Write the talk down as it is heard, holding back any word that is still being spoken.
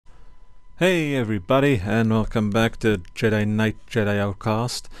Hey everybody, and welcome back to Jedi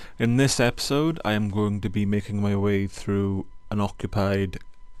Outcast. In this episode, I am going to be making my way through an occupied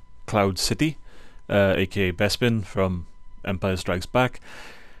Cloud City, aka Bespin from Empire Strikes Back,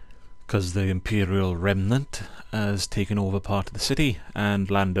 because the Imperial Remnant has taken over part of the city, and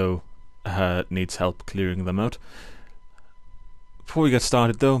Lando needs help clearing them out. Before we get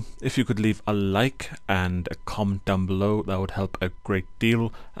started though, if you could leave a like and a comment down below, that would help a great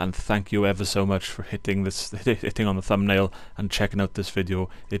deal, and thank you ever so much for hitting on the thumbnail and checking out this video.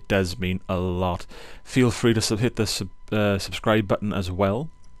 It does mean a lot. Feel free to hit the subscribe button as well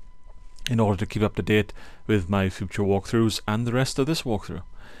in order to keep up to date with my future walkthroughs and the rest of this walkthrough.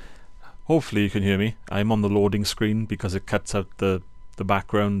 Hopefully you can hear me. I'm on the loading screen because it cuts out the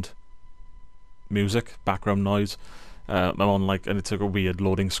background music, background noise. I'm on and it's like a weird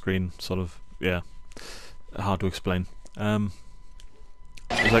loading screen, sort of, yeah, hard to explain. It's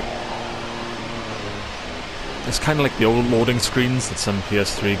kind of like the old loading screens that some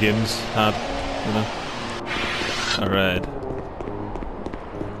PS3 games had, you know. Alright.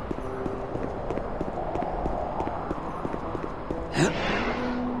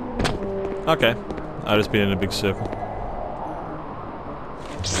 Okay, I've just been in a big circle.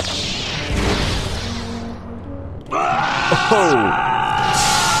 Oh!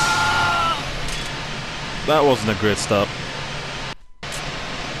 That wasn't a great start.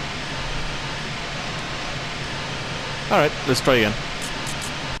 Alright, let's try again.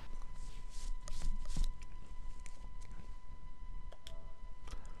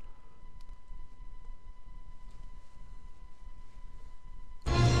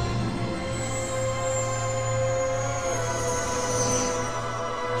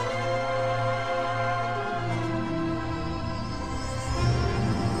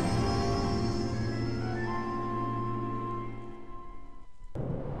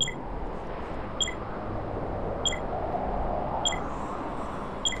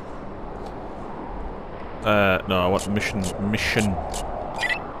 No, I want mission.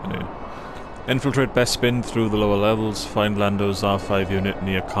 Anyway. Infiltrate Bespin through the lower levels, find Lando's R5 unit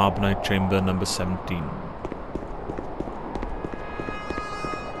near Carbonite Chamber number 17.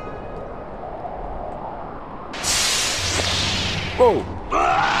 Whoa!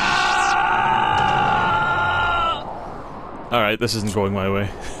 Alright, this isn't going my way.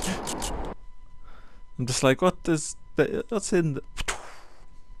 I'm just like, what's in the...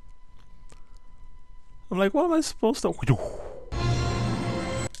 I'm like, what am I supposed to...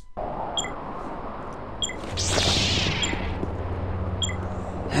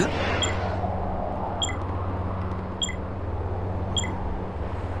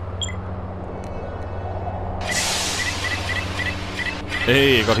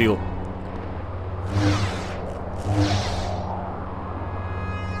 Hey, I got healed.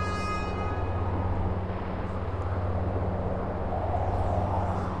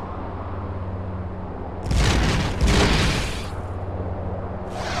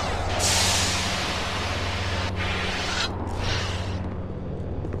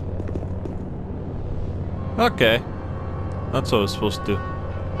 Okay, that's what I was supposed to do.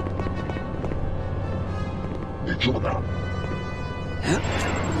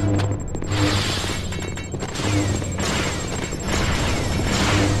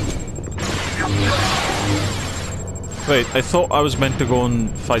 Wait, I thought I was meant to go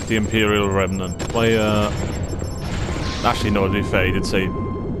and fight the Imperial Remnant. Why, actually, no, to be fair, he did say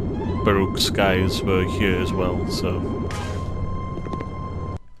Baruch's guys were here as well, so...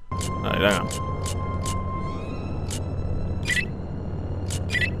 Alright, hang on.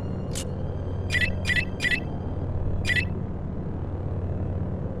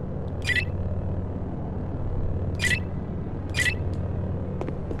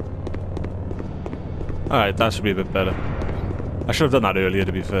 Alright, that should be a bit better. I should have done that earlier,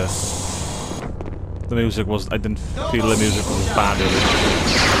 to be fair. The music was... I didn't feel the music was bad earlier.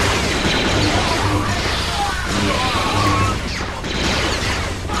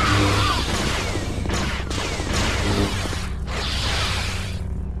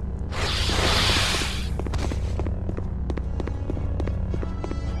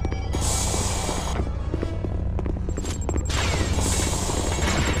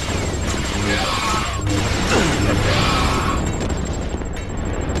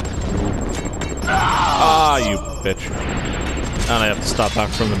 Ah, you bitch. And I have to start back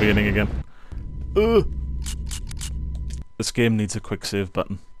from the beginning again. Ugh. This game needs a quick save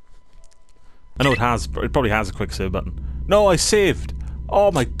button. I know it has, but it probably has a quick save button. No, I saved!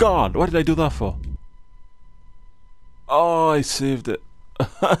 Oh my god, what did I do that for? Oh, I saved it.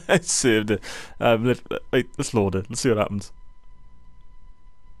 I saved it. Wait, let's load it. Let's see what happens.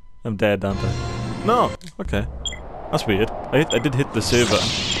 I'm dead, aren't I? No! Okay. That's weird. I did hit the server.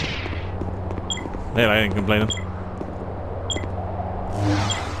 Hey, I ain't complaining.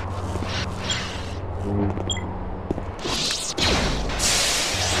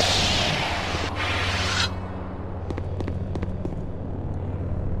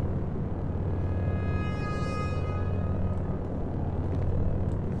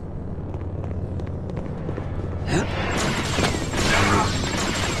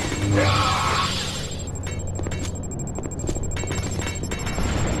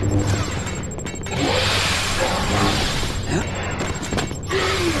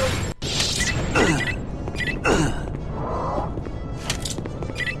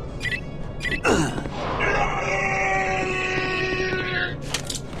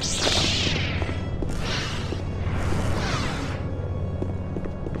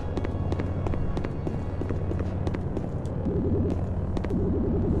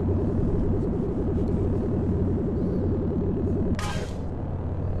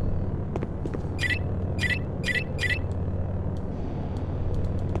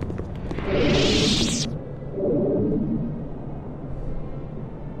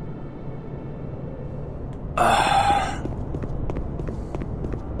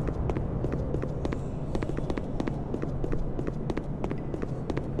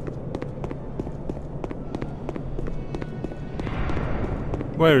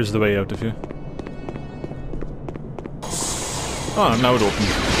 Where is the way out of here? Oh, now it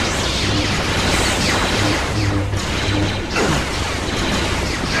opens.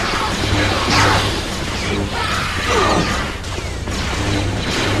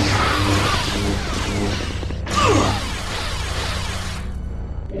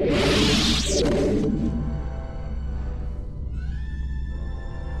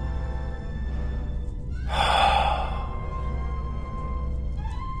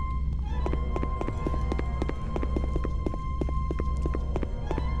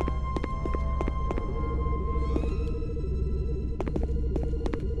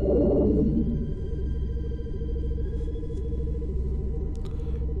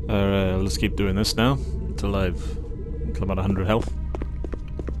 Let's keep doing this now until I'm at 100 health.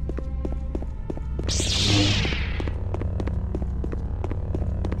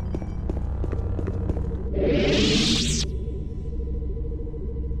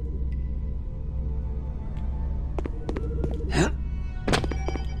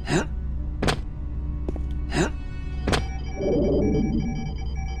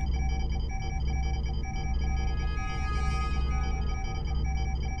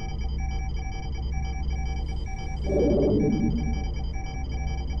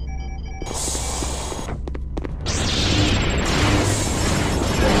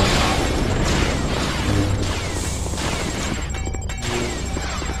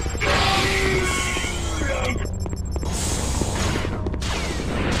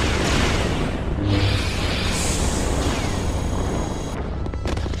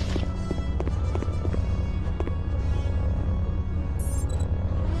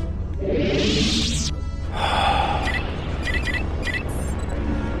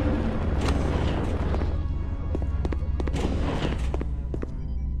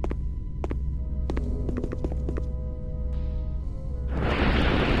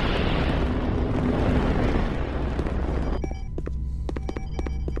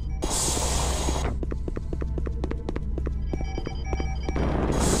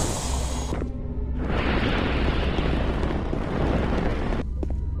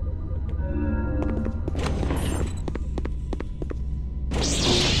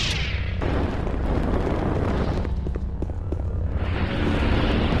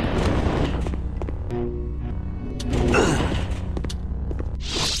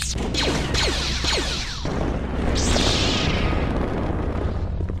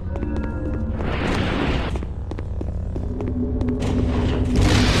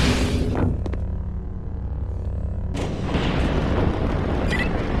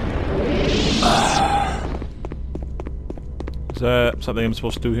 Is there something I'm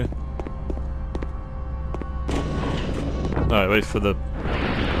supposed to do here? Alright, wait for the...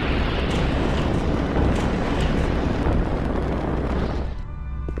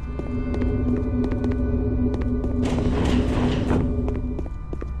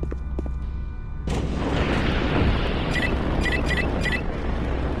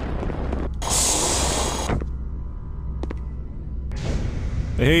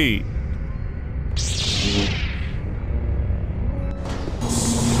 Hey!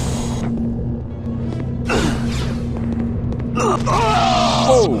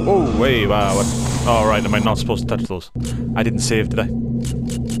 Oh, wait, wow. Alright, am I not supposed to touch those? I didn't save, did I?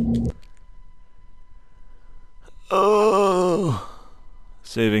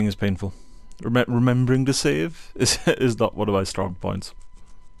 Saving is painful. Remembering to save is not one of my strong points.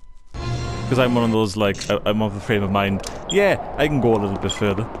 Because I'm one of those, like, I'm of the frame of mind, yeah, I can go a little bit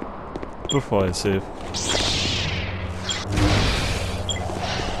further before I save.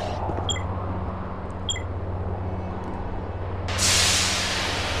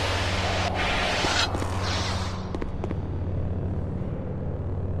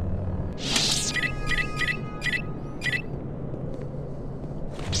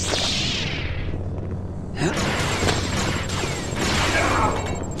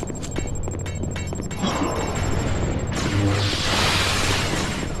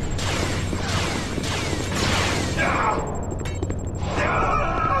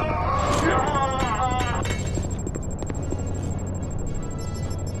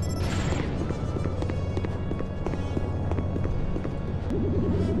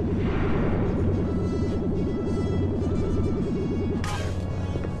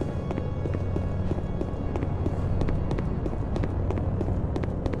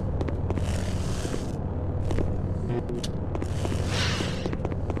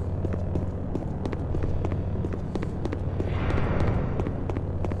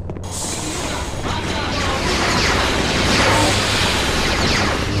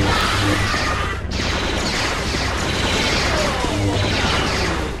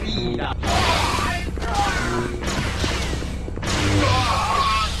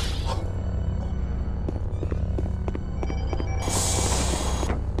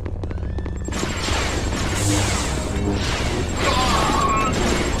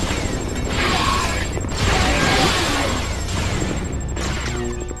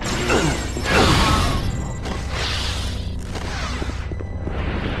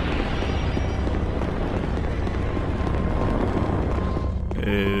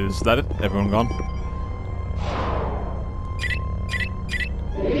 Is that it? Everyone gone?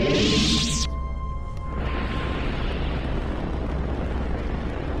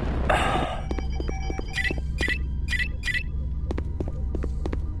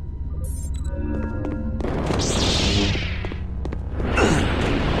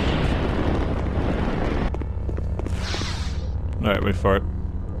 Alright, wait for it.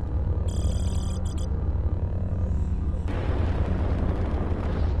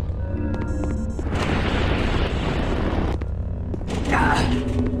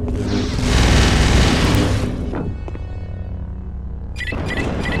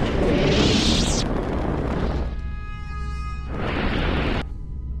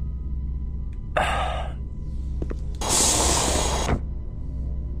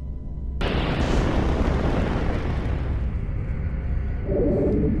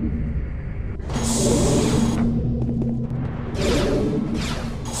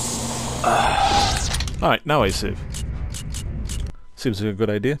 Alright, now I save. Seems like a good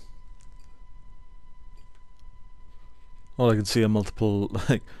idea. All I can see are multiple,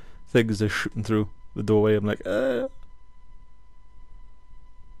 like, things they're shooting through the doorway. I'm like,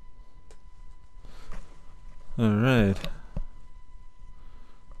 Alright.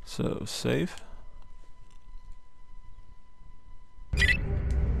 So, save.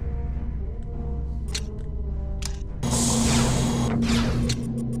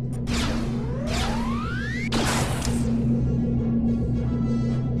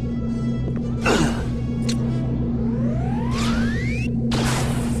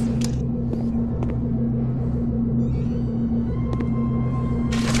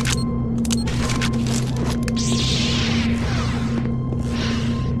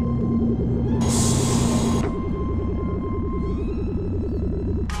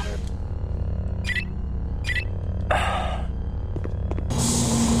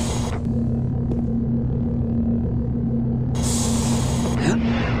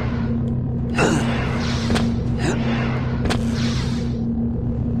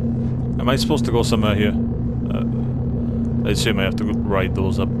 Am I supposed to go somewhere here? I assume I have to ride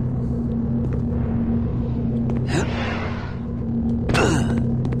those up.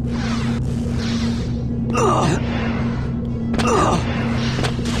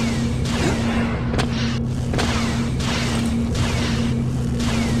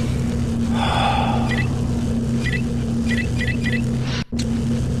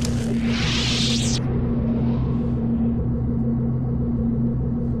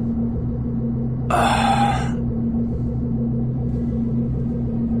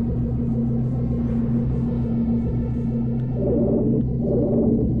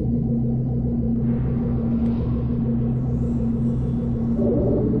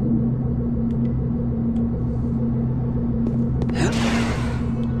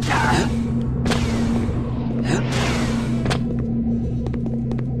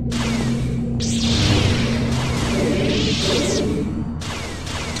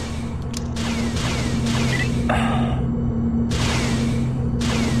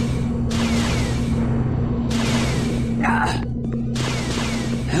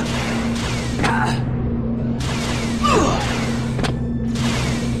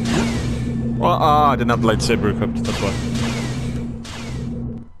 I didn't have the lightsaber equipped, that's why.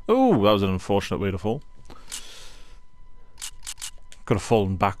 Oh, that was an unfortunate way to fall. Could have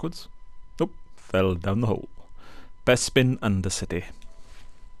fallen backwards. Nope, fell down the hole. Bespin Undercity.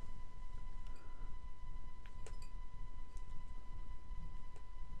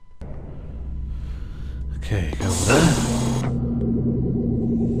 Okay, go over there.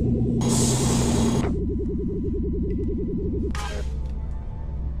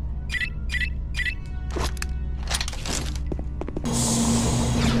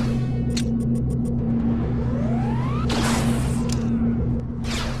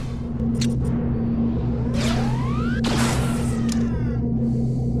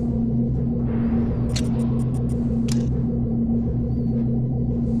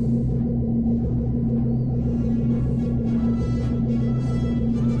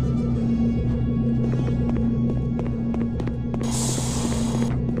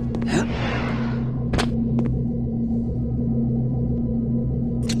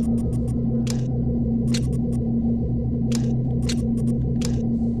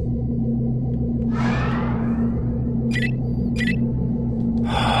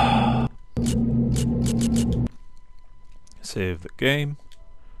 Save the game.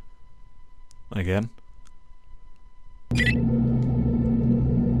 Again.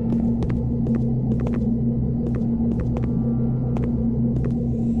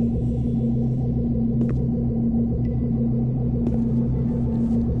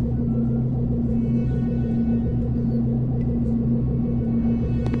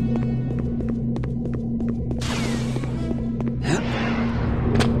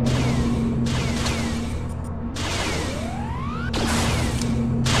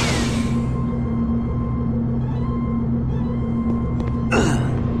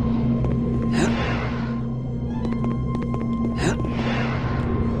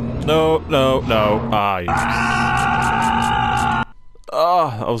 No, no, no. Ah,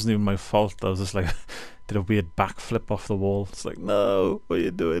 that wasn't even my fault. I was just like, did a weird backflip off the wall. It's like, no, what are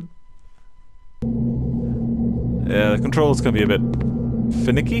you doing? Yeah, the controls can be a bit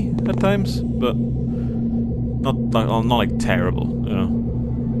finicky at times, but not like terrible, you know.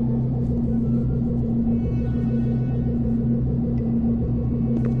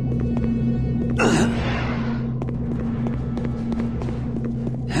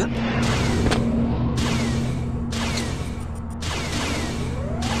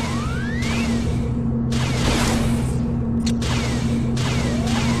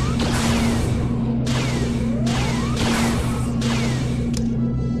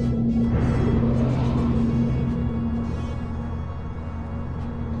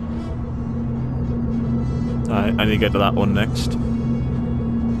 I need to get to that one next.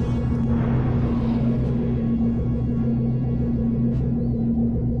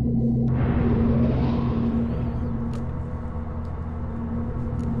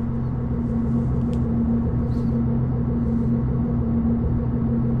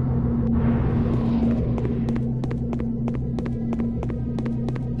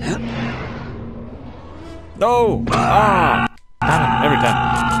 No! Ah! Damn it, every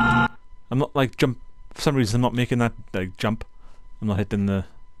time. I'm not like jump. For some reason, I'm not making that like jump. I'm not hitting the.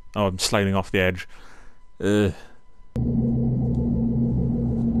 Oh, I'm sliding off the edge. It's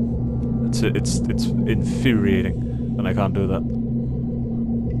infuriating, and I can't do that.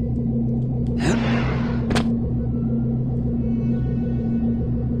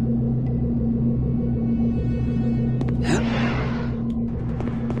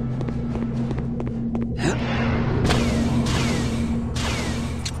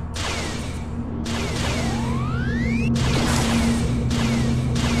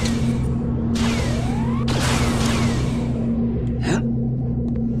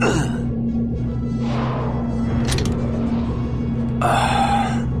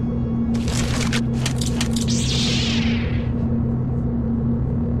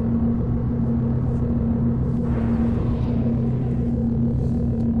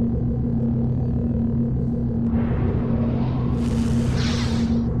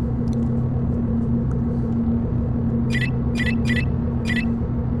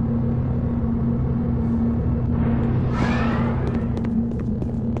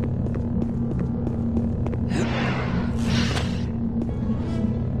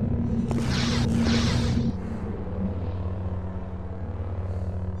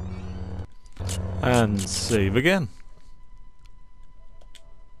 And save again.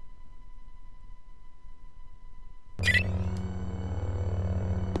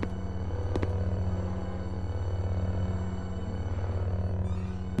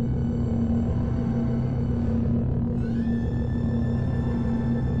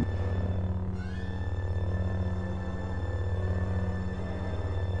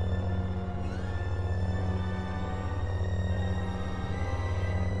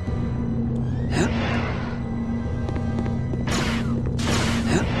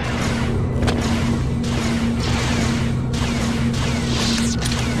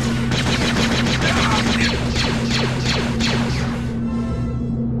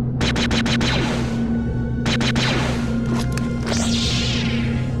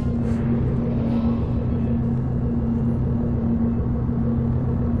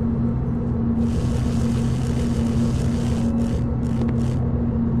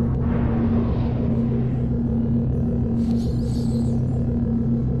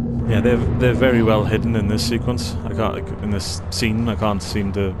 they're very well hidden in this sequence. I can't in this scene. I can't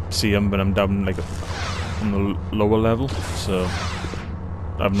seem to see them when I'm down like on the lower level. So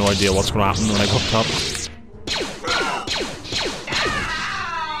I have no idea what's going to happen when I go up top.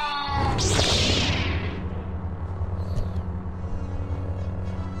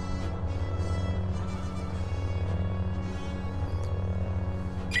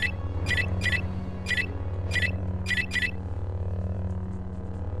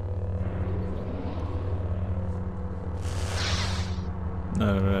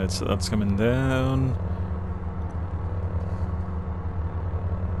 Alright, so that's coming down.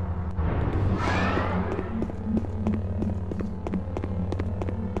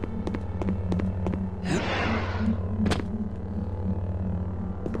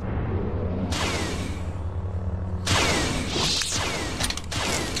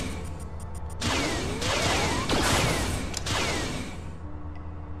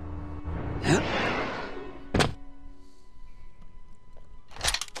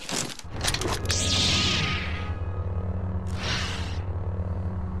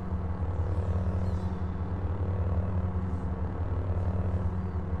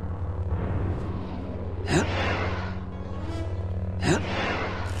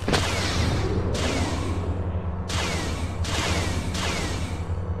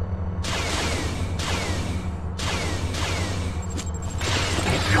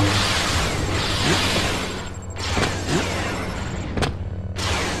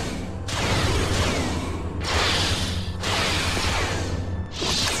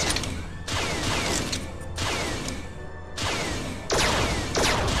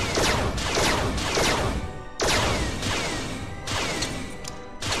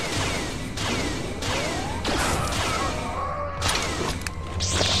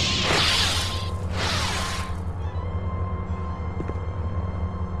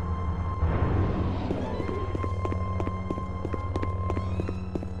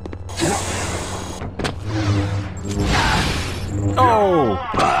 Oh!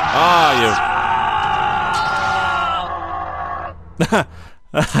 Ah,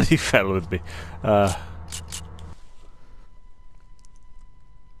 you... He fell with me. I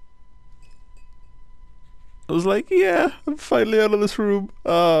was like, yeah, I'm finally out of this room.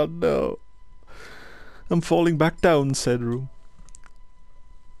 Oh, no. I'm falling back down said room.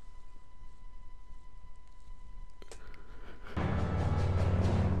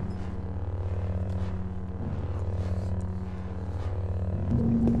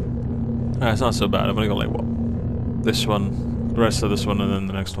 It's not so bad. I've only got like what? This one, the rest of this one, and then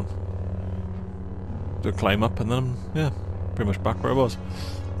the next one. To climb up, and then I'm, yeah, pretty much back where I was.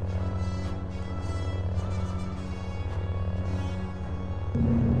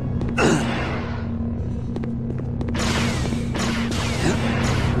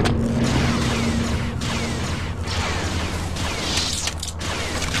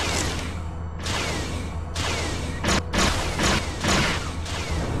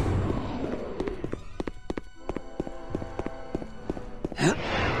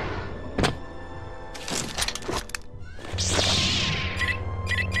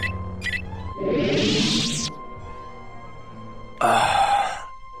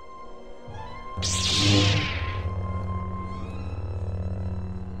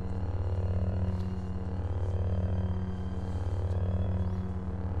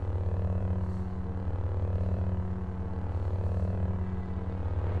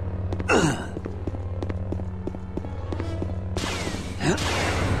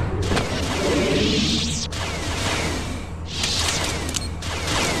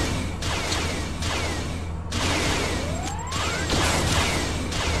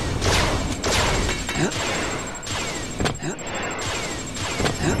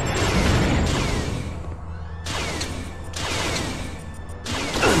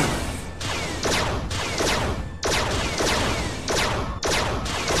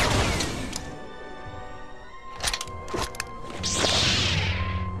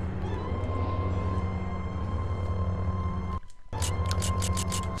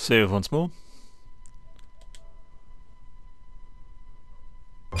 Save once more.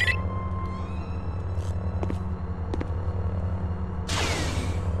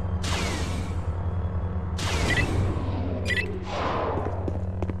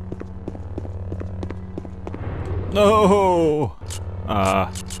 No!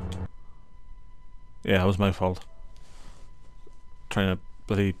 Yeah, that was my fault. I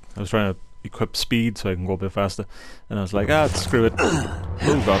was trying to equip speed so I can go a bit faster, and I was like, screw it.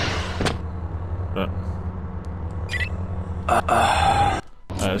 Oh god.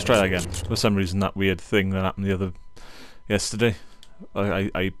 Let's try that again. For some reason that weird thing that happened yesterday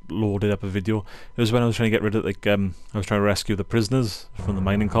I loaded up a video. It was when I was trying to get rid of, like, I was trying to rescue the prisoners from the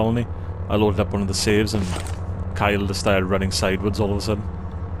mining colony. I loaded up one of the saves and Kyle just started running sideways all of a sudden.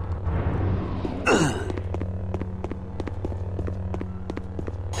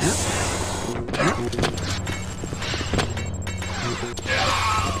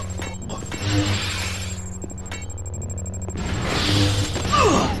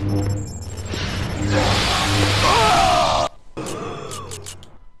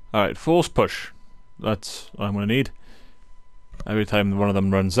 Alright, force push. That's what I'm gonna need. Every time one of them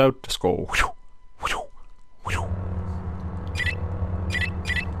runs out, just go whew, whew, whew.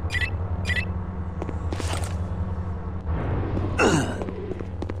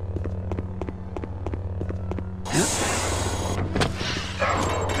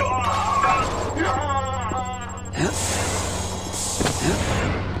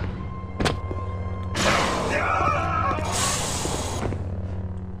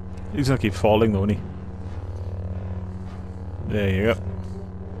 He's gonna keep falling, though, isn't he? There you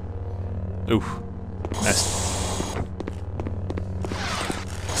go. Oof. Messed.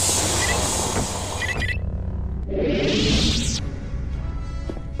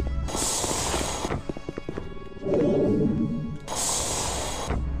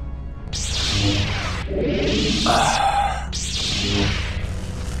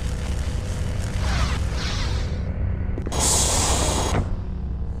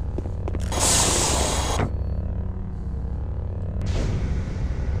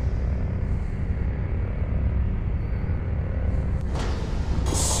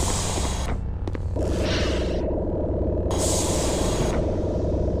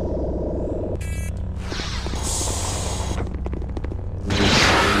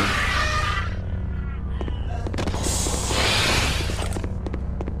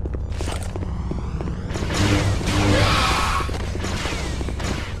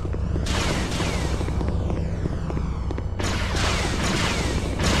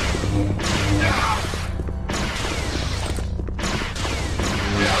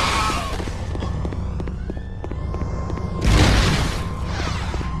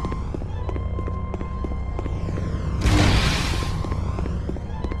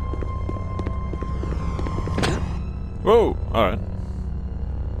 Whoa! Alright.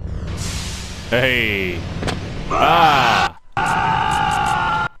 Hey! Ah!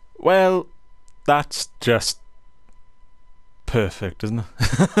 Well, that's just perfect, isn't it?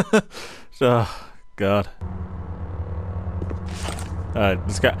 Oh, God. Alright,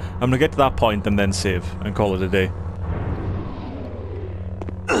 I'm gonna get to that point and then save and call it a day.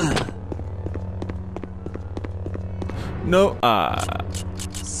 No! Ah!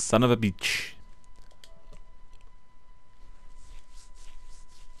 Son of a bitch.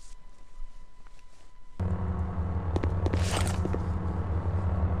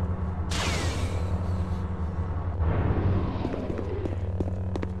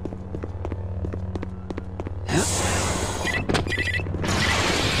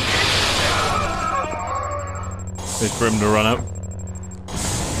 Wait for him to run out.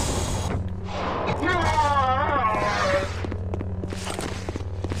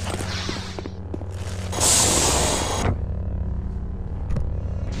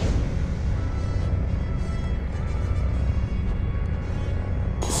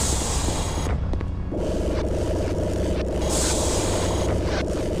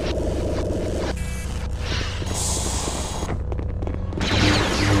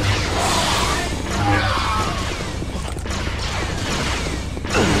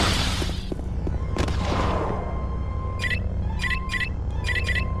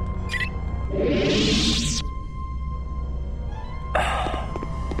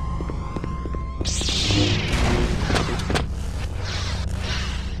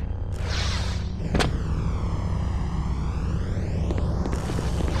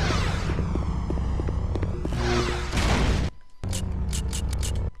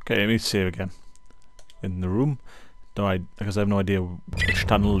 Okay, let me save again. In the room. No, because I have no idea which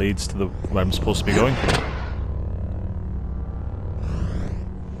tunnel leads to where I'm supposed to be going.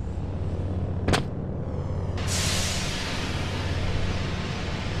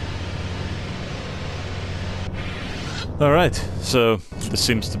 Alright, so this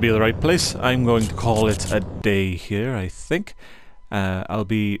seems to be the right place. I'm going to call it a day here, I think. I'll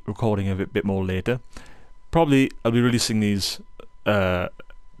be recording a bit more later. Probably I'll be releasing these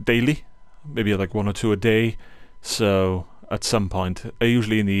daily, maybe like 1 or 2 a day, so at some point,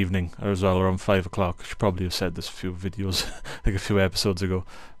 usually in the evening as well, around 5 o'clock. I should probably have said this a few videos, like a few episodes ago,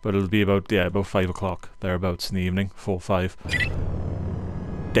 but it'll be about 5 o'clock, thereabouts in the evening, 4 or 5,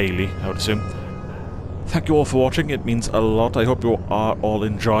 daily, I would assume. Thank you all for watching, it means a lot. I hope you are all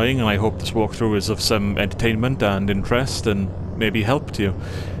enjoying, and I hope this walkthrough is of some entertainment and interest and maybe help to you.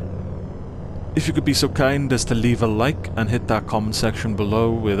 If you could be so kind as to leave a like and hit that comment section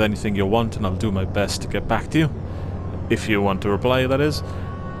below with anything you want, and I'll do my best to get back to you. If you want to reply, that is.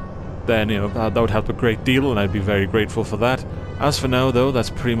 Then, you know, that would help a great deal, and I'd be very grateful for that. As for now, though, that's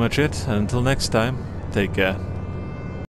pretty much it. And until next time, take care.